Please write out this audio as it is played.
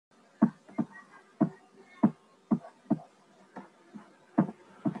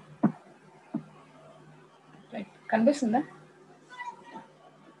కనిపిస్తుందా?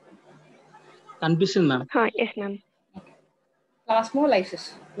 కనిపిస్తుంది ma'am. Yes ma'am.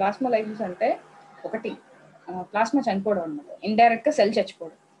 Plasmolysis అంటే ఒకటి ప్లాస్మా చనిపోవడం అన్నమాట, ఇండైరెక్ట్ గా సెల్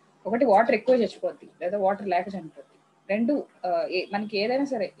చచ్చిపోవడం. ఒకటి వాటర్ ఎక్కువ చచ్చిపోద్ది లేదా వాటర్ లేక చనిపోద్ది. రెండు మనకి ఏదైనా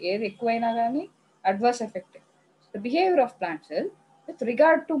సరే ఏది ఎక్కువైనా కానీ adverse effect. The behaviour of plant cell with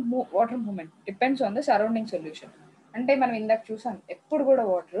regard to water movement depends on the surrounding solution. అంటే మనం ఇందాక చూసాం, ఎప్పుడు కూడా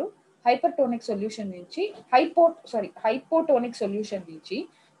వాటర్ హైపర్టోనిక్ సొల్యూషన్ నుంచి హైపోటోనిక్ సొల్యూషన్ నుంచి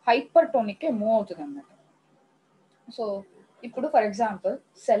హైపర్టోనిక్ మూవ్ అవుతుంది అన్నమాట. సో ఇప్పుడు ఫర్ ఎగ్జాంపుల్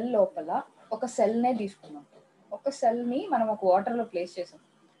సెల్ లోపల ఒక సెల్నే తీసుకున్నాం. ఒక సెల్ని మనం ఒక వాటర్లో ప్లేస్ చేసాం.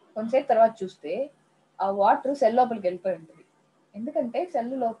 కొంతసేపు తర్వాత చూస్తే ఆ వాటర్ సెల్ లోపలికి వెళ్ళిపోయి ఉంటుంది. ఎందుకంటే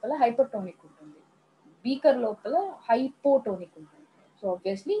సెల్ లోపల హైపర్టోనిక్ ఉంటుంది, బీకర్ లోపల హైపోటోనిక్ ఉంటుంది. సో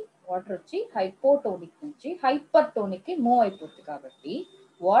ఆబ్వియస్లీ వాటర్ వచ్చి హైపోటోనిక్ నుంచి హైపర్టోనిక్కి మూవ్ అయిపోతుంది. కాబట్టి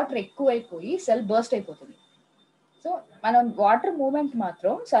వాటర్ ఎక్కువైపోయి సెల్ బర్స్ట్ అయిపోతుంది. సో మనం వాటర్ మూవ్మెంట్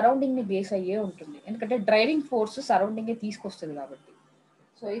మాత్రం సరౌండింగ్ ని బేస్ అయ్యే ఉంటుంది, ఎందుకంటే డ్రైవింగ్ ఫోర్స్ సరౌండింగ్ తీసుకొస్తుంది కాబట్టి.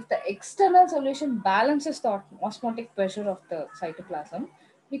 So if the external solution balances the osmotic pressure of the cytoplasm,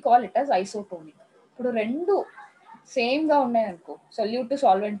 we call it as isotonic. ఇప్పుడు రెండు సేమ్ గా ఉన్నాయి అనుకో, సొల్యూట్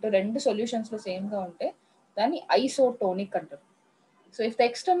సాల్వెంట్ రెండు సొల్యూషన్స్ లో సేమ్ గా ఉంటే దాన్ని ఐసోటోనిక్ అంటారు. So if the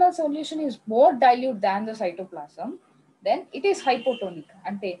external solution is more dilute than the cytoplasm, then it is hypotonic.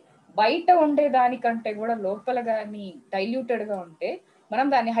 అంటే బయట ఉండే దానికంటే కూడా లోపల కానీ డైల్యూటెడ్ గా ఉంటే మనం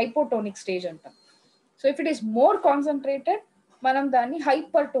దాన్ని హైపోటోనిక్ స్టేజ్ అంటాం. So if it is more concentrated మనం దాన్ని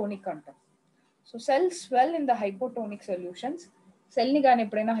హైపర్టోనిక్ అంటాం. So cells swell in the hypotonic solutions. సెల్ని కానీ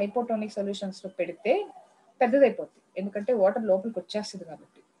ఎప్పుడైనా హైపోటోనిక్ సొల్యూషన్స్ లో పెడితే పెద్దదైపోతుంది, ఎందుకంటే వాటర్ లోపలికి వచ్చేస్తుంది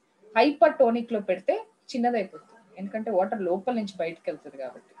కాబట్టి. హైపర్టోనిక్ లో పెడితే చిన్నదైపోతుంది, ఎందుకంటే వాటర్ లోపల నుంచి బయటకు వెళ్తుంది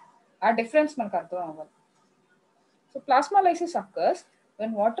కాబట్టి. ఆ డిఫరెన్స్ మనకు అర్థం అవ్వాలి. So plasmolysis occurs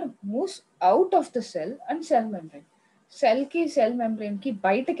when water moves out of the cell and cell membrane. Cell కి సెల్ మెంబ్రెయిన్ కి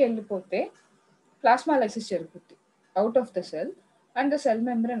బయటకు వెళ్ళిపోతే plasmolysis జరుగుతుంది. Out of the cell and the cell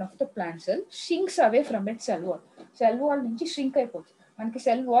membrane of the plant cell షింక్స్ away from it cell wall. Cell wall నుంచి shrink అయిపోతుంది. మనకి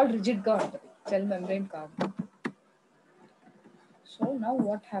cell wall rigid గా ఉంటుంది, సెల్ మెంబ్రెయిన్ కాదు. So now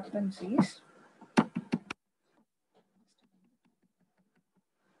what happens is,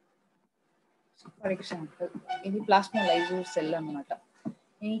 for example ఇది ప్లాస్మోలైజ్డ్ cell అన్నమాట.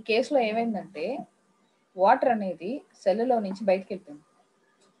 ఈ కేసులో ఏమైందంటే వాటర్ అనేది సెల్లో నుంచి బయటకు వెళ్ళిపోయింది.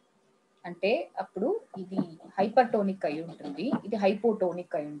 అంటే అప్పుడు ఇది హైపర్టోనిక్ అయి ఉంటుంది, ఇది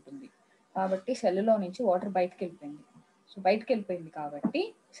హైపోటోనిక్ అయి ఉంటుంది. కాబట్టి సెల్లో నుంచి వాటర్ బయటకు వెళ్ళిపోయింది. సో బయటకు వెళ్ళిపోయింది కాబట్టి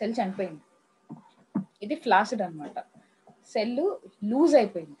సెల్ చనిపోయింది. ఇది ఫ్లాసిడ్ అన్నమాట. సెల్ లూజ్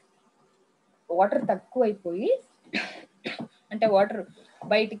అయిపోయింది, వాటర్ తక్కువ అయిపోయి, అంటే వాటర్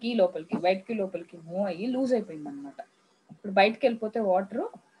బయటికి లోపలికి మూవ్ అయ్యి లూజ్ అయిపోయింది అనమాట. ఇప్పుడు బయటకు వెళ్ళిపోతే వాటర్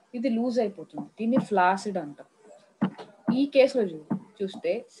ఇది లూజ్ అయిపోతుంది, దీన్ని ఫ్లాసిడ్ అంటాం. ఈ కేసులో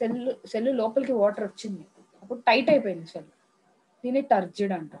చూస్తే సెల్ లోపలికి వాటర్ వచ్చింది, అప్పుడు టైట్ అయిపోయింది సెల్, దీన్ని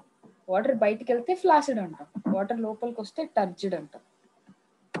టర్జిడ్ అంటాం. వాటర్ బయటికి వెళ్తే ఫ్లాసిడ్ అంటాం, వాటర్ లోపలికి వస్తే టర్జిడ్ అంటాం.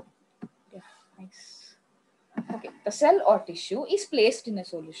 Okay, the cell are tissue is placed in a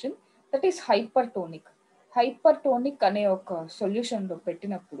solution that is hypertonic. Hypertonic అనే ఒక సొల్యూషన్ లో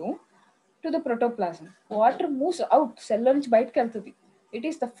పెట్టినప్పుడు to the protoplasm, water moves out, cell నుంచి బయటకు వెళ్తుంది. It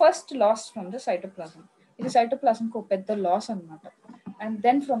is the first loss from the cytoplasm. ఇది సైటోప్లాజంకి ఒక పెద్ద లాస్ అన్నమాట. And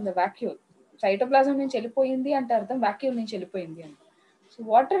then from the vacuole, cytoplasm నుంచి వెళ్ళిపోయింది అంటే అర్థం వాక్యూల్ నుంచి వెళ్ళిపోయింది అని. So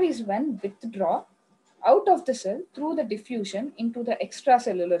water is when withdraw out of the cell through the diffusion in to the extra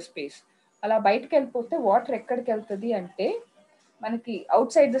cellular space. అలా బయటకు వెళ్ళిపోతే వాటర్ ఎక్కడికి వెళ్తుంది అంటే మనకి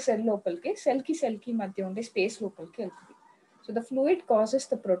అవుట్ సైడ్ ద సెల్ లోపలికి, సెల్ కి మధ్య ఉండే స్పేస్ లోపలికి వెళ్తుంది. So the fluid causes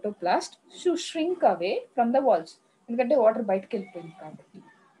the protoplast to shrink away from the walls, ఎందుకంటే వాటర్ బయటకు వెళ్ళిపోయింది కాబట్టి.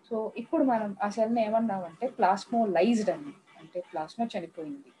 సో ఇప్పుడు మనం ఆ సెల్ని ఏమన్నామంటే ప్లాస్మోలైజ్డ్ అని, అంటే ప్లాస్మా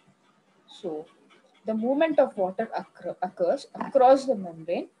చనిపోయింది. So the moment of water occurs across the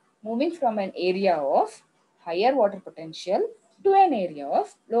membrane, moving from an area of higher water potential to an area of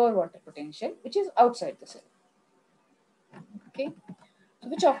lower water potential which is outside the cell. Okay, so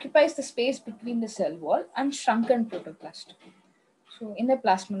which occupies the space between the cell wall and shrunken protoplast. So in the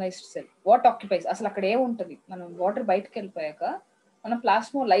plasmolized cell what occupies, అసలు అక్కడ ఏముంటుంది, మనం water బయటకు వెళ్ళిపోయాక మనం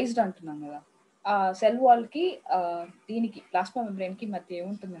ప్లాస్మోలైజ్డ్ అంటున్నాం కదా, ఆ సెల్ వాల్ కి దీనికి ప్లాస్మా మెంబ్రెయిన్ కి మధ్య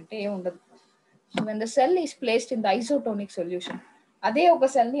ఏముంటుందంటే ఏముండదు. So when the cell is placed in the isotonic solution, అదే ఒక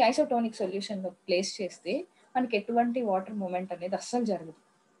సెల్ ని ఐసోటోనిక్ సొల్యూషన్ లో ప్లేస్ చేస్తే మనకి ఎటువంటి వాటర్ మూమెంట్ అనేది అస్సలు జరగదు,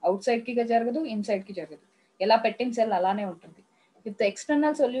 అవుట్ సైడ్ కి జరగదు, ఇన్సైడ్ కి జరగదు. ఎలా పెట్టిన సెల్ అలానే ఉంటుంది. If the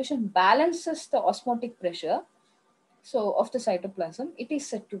external solution balances the osmotic pressure of the cytoplasm, it is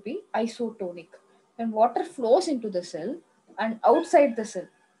said to be isotonic. When water flows into the cell and outside the cell,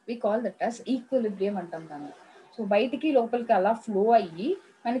 we call that as equilibrium antam. So so బయటికి లోపలికి అలా flow అయ్యి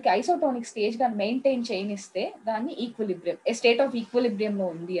మనకి isotonic stage గా maintain చేయనిస్తే దాన్ని equilibrium, A state of equilibrium లో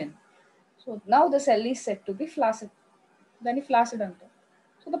ఉంది అని. So now the cell is set to be flaccid, దాన్ని ఫ్లాసిడ్ అంటాం.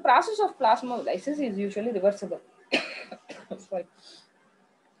 So the process of plasmolysis is usually reversible. Sorry,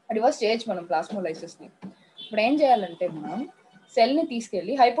 reverse చేయొచ్చు మనం ప్లాస్మోలైసిస్ ని. ఇప్పుడు ఏం చేయాలంటే మనం సెల్ ని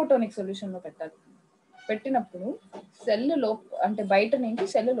తీసుకెళ్లి హైపోటోనిక్ సొల్యూషన్ లో పెట్టాలి. పెట్టినప్పుడు సెల్ అంటే బయట నుంచి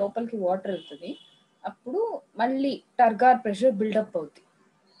సెల్ లోపలికి వాటర్ వెళ్తుంది. అప్పుడు మళ్ళీ టర్గార్ ప్రెషర్ బిల్డప్ అవుతుంది.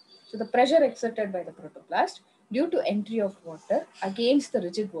 So the pressure ఎక్సర్టెడ్ by the protoplast due to entry of water against the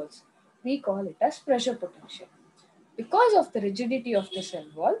rigid walls, we call it as pressure potential. Because of the rigidity of the cell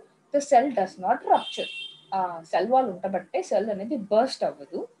wall, the cell does not rupture. Cell wall ఉంటబట్టే cell అనేది burst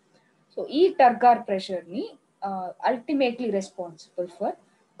అవ్వదు. So ఈ టర్గార్ pressure ని ultimately responsible for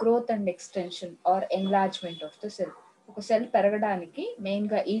growth and extension are enlargement of the cell. ఒక cell పెరగడానికి main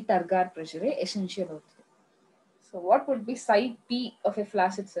గా ఈ టర్గార్ ప్రెషరే essential అవుతుంది. So what would be Sye P of a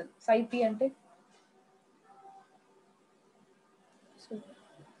flaccid cell? Sye P అంటే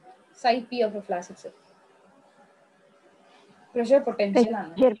psi p of a flaccid cell, pressure potential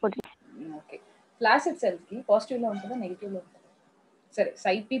అన్నమాట. Okay, flaccid cell కి positive లో ఉంటుందా నెగిటివ్ లో ఉంటుందా? సరే,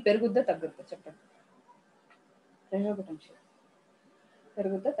 psi p పెరుగుద్దా తగ్గుద్దా చెప్పండి? Pressure potential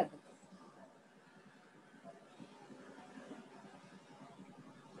పెరుగుద్దా తగ్గుద్దా?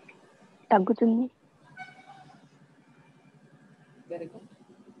 తగ్గుతుంది. Very good.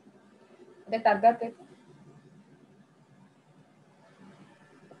 అదే టర్గార్ అయితే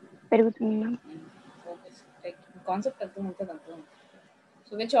పెరుగుతుంది. కాన్సెప్ట్ అర్థమవుతుంది.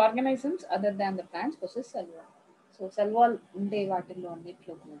 So which organisms other than the plants possess cell wall? So cell wall ఉండే వాటిల్లో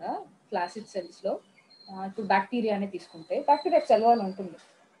అన్నిట్లో కూడా ఫ్లాసిడ్ సెల్స్ లో ఇప్పుడు బ్యాక్టీరియానే తీసుకుంటే బ్యాక్టీరియా సెల్ వాల్ ఉంటుంది.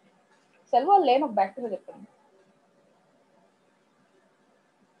 సెల్ వాల్ లేని ఒక బ్యాక్టీరియా చెప్పండి.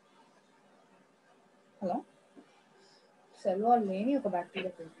 హలో, సెల్ వాల్ లేని ఒక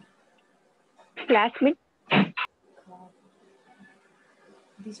బ్యాక్టీరియా పేరు? ప్లాస్మిడ్.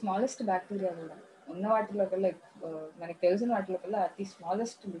 ది స్మాలెస్ట్ బ్యాక్టీరియా కూడా ఉన్న వాటిలో కల్లా మనకి తెలిసిన వాటిలో కల్లా అతి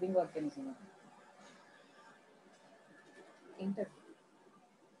స్మాలెస్ట్ లివింగ్ ఆర్గానిజం ఏంటది?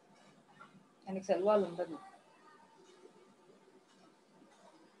 దానికి సెల్ వాల్ ఉండదు.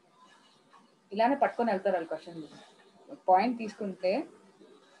 ఇలానే పట్టుకొని వెళ్తారు వాళ్ళు క్వశ్చన్. పాయింట్ తీసుకుంటే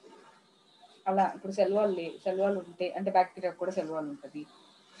అలా ఇప్పుడు సెల్ వాల్ ఉంటే అంటే బ్యాక్టీరియా కూడా సెల్ వాల్ ఉంటుంది.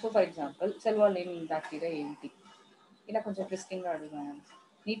 So for example cell wall లేని బ్యాక్టీరియా ఏంటి? ఇలా కొంచెం ట్విస్టింగ్ గా అడుగుతాను.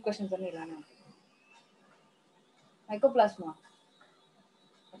 నీట్ క్వశ్చన్స్ అన్ని ఇలానే ఉంటాయి. మైకోప్లాస్మా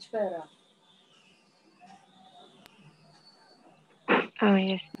మర్చిపోయారా?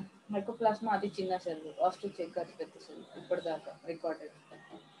 మైకోప్లాస్మా అది చిన్న సెల్, ఆస్ట్రిచ్ ఎగ్ అతి పెద్ద సెల్ ఇప్పటిదాకా రికార్డెడ్.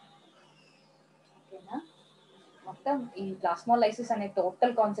 ఓకేనా? మొత్తం ఈ ప్లాస్మోలైసిస్ అనే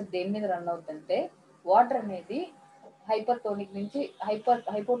టోటల్ కాన్సెప్ట్ దేని మీద రన్ అవుతుందంటే వాటర్ అనేది హైపోటోనిక్ నుంచి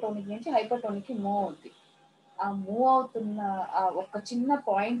హైపర్టోనిక్ కి మూవ్ అవుతుంది. ఆ మూవ్ అవుతున్న ఆ ఒక చిన్న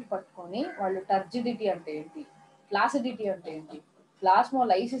పాయింట్ పట్టుకొని వాళ్ళు టర్జిడిటీ అంటే ఏంటి, ఫ్లాసిడిటీ అంటే ఏంటి,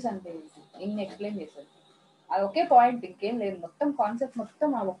 ప్లాస్మోలైసిస్ అంటే ఏంటి ఇన్ని ఎక్స్ప్లెయిన్ చేశారు. అది ఒకే పాయింట్, ఇంకేం లేదు. మొత్తం కాన్సెప్ట్ మొత్తం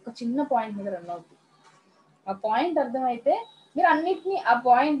ఆ ఒక్క చిన్న పాయింట్ మీద రన్ అవుతుంది. ఆ పాయింట్ అర్థమైతే మీరు అన్నిటినీ ఆ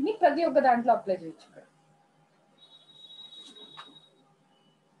పాయింట్ ని ప్రతి ఒక్క దాంట్లో అప్లై చేయొచ్చు.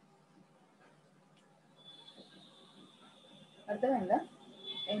 అర్థమైందా?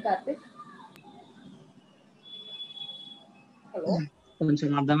 ఏం కార్తిక్? హలో, కొంచెం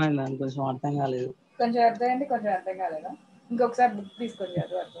అర్థమైంది, కొంచెం అర్థం కాలేదు. కొంచెం అర్థమైంది, కొంచెం అర్థం కాలేదా? ఇంకొకసారి బుక్ తీసుకొని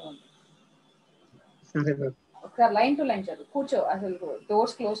చదువు, అర్థమవుతుంది. ఒకసారి లైన్ టు లైన్ చదువు, కూర్చో. అసలు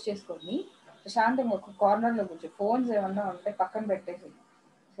డోర్స్ క్లోజ్ చేసుకొని ప్రశాంతంగా ఒక కార్నర్ లో కూర్చో. ఫోన్స్ ఏమన్నా ఉంటే పక్కన పెట్టేసి,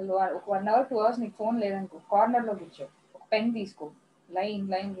 అసలు ఒక 1 hour 2 hours నీకు ఫోన్ లేదనుకో, కార్నర్ లో కూర్చో, ఒక పెన్ తీసుకో, లైన్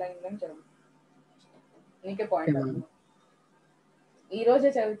లైన్ లైన్ లైన్ చదువు. నీకే పాయింట్ అర్థం. ఈ రోజే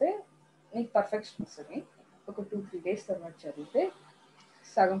చదివితే నీకు పర్ఫెక్షన్ వస్తుంది. ఒక 2-3 days తర్వాత చదివితే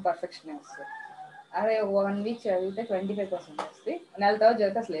సగం పర్ఫెక్షన్ వస్తుంది. అదే 1 week చదివితే 25% వస్తుంది. నెల తర్వాత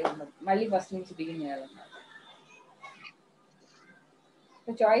చదివితే అసలు ఏముండదు, మళ్ళీ ఫస్ట్ నుంచి బిగిన్ చేయాలన్నమాట.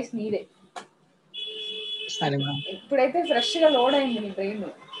 చాయిస్ నీదే. ఇప్పుడైతే ఫ్రెష్ గా లోడ్ అయింది నీ బ్రెయిన్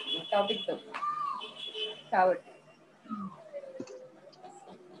టాపిక్ తో కాబట్టి.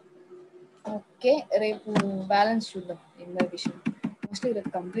 ఓకే, రేపు బ్యాలెన్స్ చూద్దాం. ఇన్వైబిషన్ మోస్ట్లీ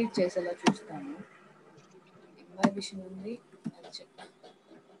రేపు కంప్లీట్ చేసేలా చూస్తాను. ఇన్వైబిషన్ ఉంది,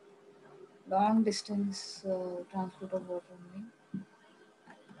 long distance transport of water ఉంది.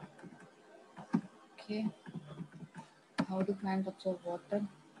 Okay, how to plant observe water,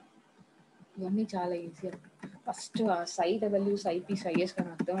 ఇవన్నీ చాలా ఈజీ. ఫస్ట్ ఆ సై డబ్ల్యూ సై పి సైఎస్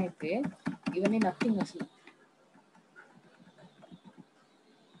కానీ అర్థమైతే ఇవన్నీ నథింగ్ అసలు.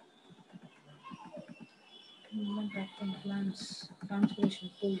 movement of plants, transpiration,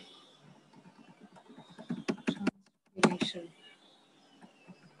 pool, transpiration,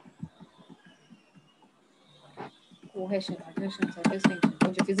 cohesion, adhesion, distinction.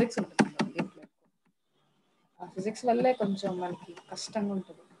 కొంచెం ఫిజిక్స్ ఉంటుంది దీంట్లో. ఆ ఫిజిక్స్ వల్లే కొంచెం మనకి కష్టంగా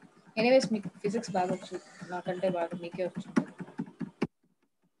ఉంటుంది. ఎనీవేస్ మీకు ఫిజిక్స్ బాగా వచ్చు, నాకంటే బాగా మీకే వచ్చు.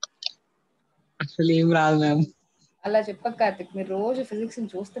 అసలు ఏం రాదు మ్యామ్. అలా చెప్పక కార్తిక్, మీరు రోజు ఫిజిక్స్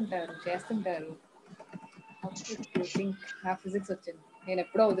చూస్తుంటారు, చేస్తుంటారు. థింక్ నా ఫిజిక్స్ వచ్చింది, నేను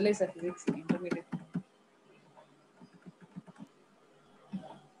ఎప్పుడో వదిలేసా ఫిజిక్స్ ఇంటర్మీడియట్.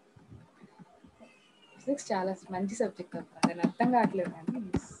 ఫిజిక్స్ చాలా మంచి సబ్జెక్ట్ అబ్బా, నేను అర్థం కావట్లేదు కానీ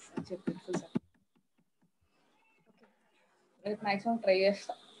బ్యూటిఫుల్ సబ్జెక్ట్. రేపు మ్యాక్సిమం ట్రై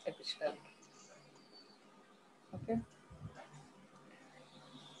చేస్తా తెప్పించడానికి. ఓకే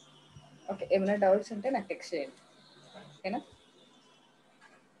ఓకే, ఏమైనా డౌట్స్ ఉంటే నాకు టెక్స్ట్ చేయండి, ఓకేనా?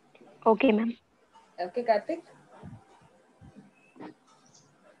 Okay ma'am. Okay Karthik.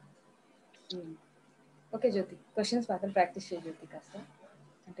 Okay జ్యోతి, క్వశ్చన్స్ మాత్రం ప్రాక్టీస్ చేయ జ్యోతి కాస్త.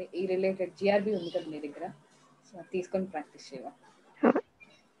 అంటే ఈ రిలేటెడ్ జిఆర్బి ఉంది కదా మీ దగ్గర, సో అది తీసుకొని ప్రాక్టీస్ చేయవా?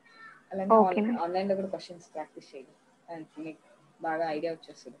 అలానే ఓకే మ్యామ్. ఆన్లైన్లో కూడా క్వశ్చన్స్ ప్రాక్టీస్ చేయండి, దానికి మీకు బాగా ఐడియా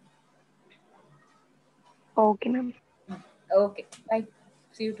వచ్చేస్తుంది. Okay ma'am. Okay, by,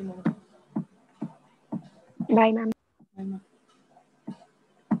 see you tomorrow. Bye ma'am. By ma'am.